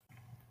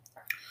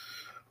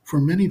For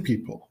many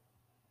people,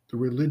 the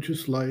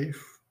religious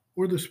life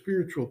or the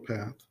spiritual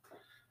path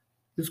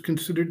is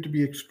considered to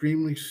be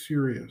extremely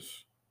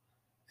serious,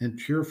 and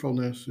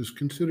cheerfulness is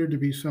considered to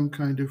be some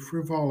kind of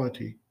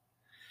frivolity,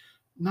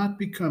 not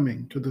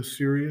becoming to the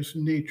serious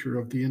nature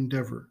of the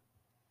endeavor.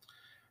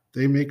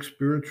 They make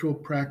spiritual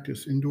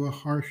practice into a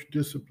harsh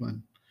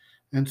discipline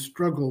and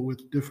struggle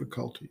with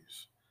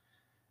difficulties,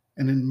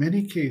 and in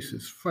many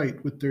cases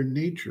fight with their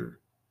nature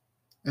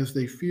as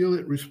they feel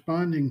it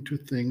responding to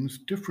things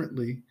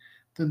differently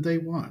than they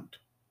want.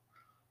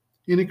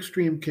 In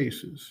extreme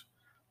cases,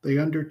 they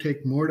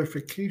undertake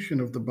mortification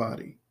of the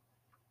body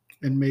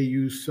and may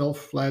use self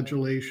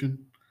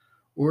flagellation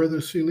or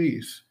the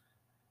silice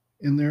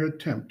in their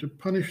attempt to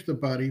punish the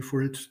body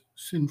for its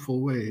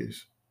sinful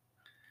ways.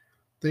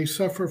 They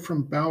suffer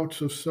from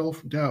bouts of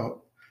self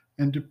doubt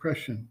and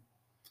depression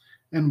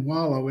and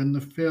wallow in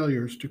the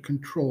failures to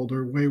control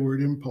their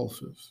wayward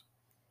impulses.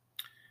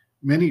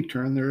 Many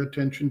turn their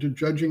attention to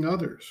judging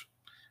others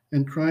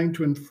and trying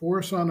to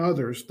enforce on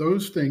others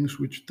those things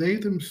which they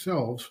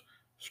themselves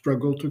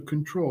struggle to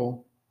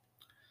control.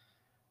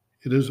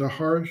 It is a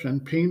harsh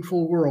and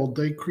painful world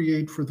they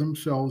create for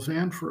themselves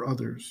and for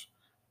others,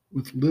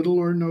 with little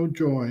or no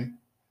joy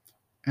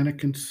and a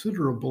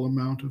considerable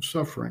amount of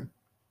suffering.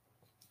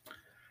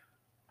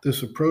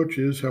 This approach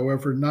is,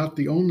 however, not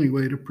the only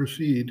way to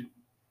proceed.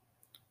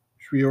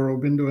 Sri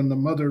Aurobindo and the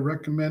Mother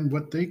recommend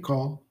what they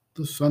call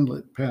the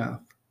sunlit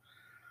path.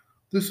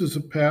 This is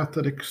a path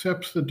that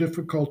accepts the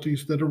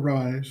difficulties that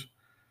arise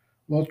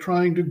while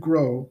trying to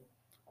grow,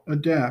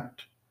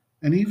 adapt,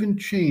 and even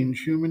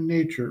change human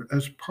nature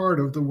as part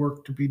of the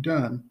work to be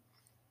done.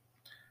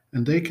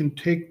 And they can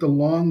take the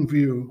long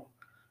view,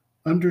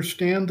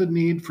 understand the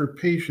need for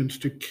patience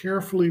to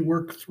carefully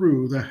work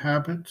through the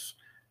habits,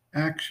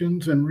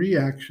 actions, and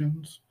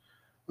reactions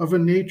of a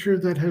nature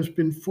that has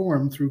been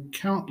formed through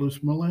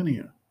countless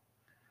millennia.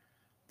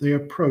 They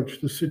approach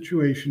the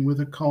situation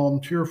with a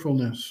calm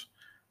cheerfulness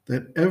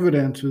that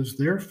evidences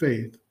their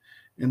faith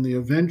in the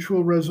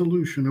eventual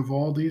resolution of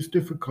all these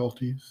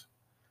difficulties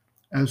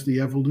as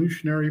the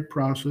evolutionary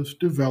process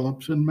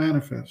develops and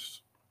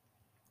manifests.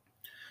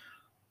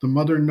 The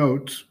Mother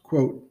notes,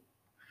 quote,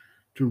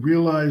 "To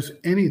realize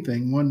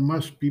anything, one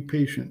must be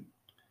patient,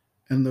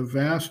 and the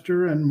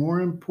vaster and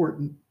more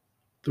important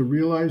the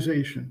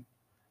realization,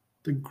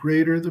 the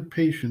greater the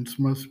patience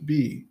must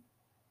be,"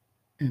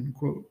 end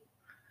quote.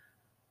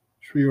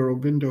 Sri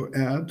Aurobindo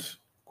adds,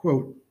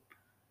 quote,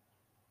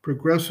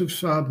 "Progressive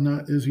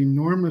sadhana is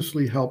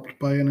enormously helped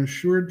by an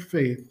assured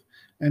faith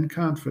and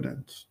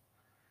confidence.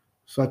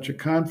 Such a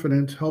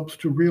confidence helps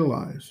to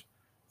realize,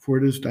 for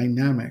it is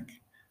dynamic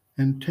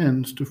and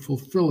tends to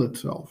fulfill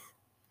itself.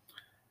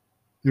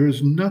 There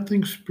is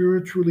nothing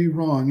spiritually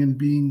wrong in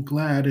being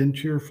glad and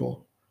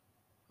cheerful.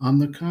 On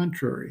the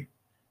contrary,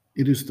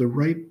 it is the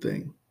right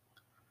thing.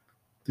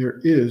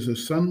 There is a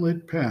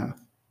sunlit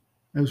path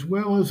as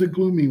well as a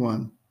gloomy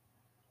one,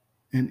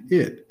 and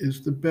it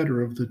is the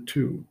better of the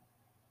two."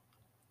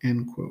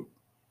 End quote.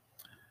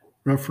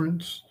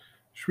 Reference,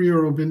 Sri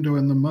Aurobindo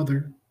and the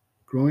Mother,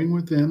 Growing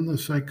Within, The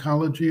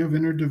Psychology of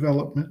Inner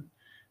Development,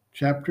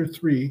 Chapter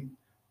 3,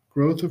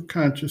 Growth of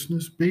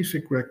Consciousness,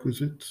 Basic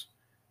Requisites,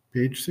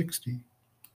 page 60.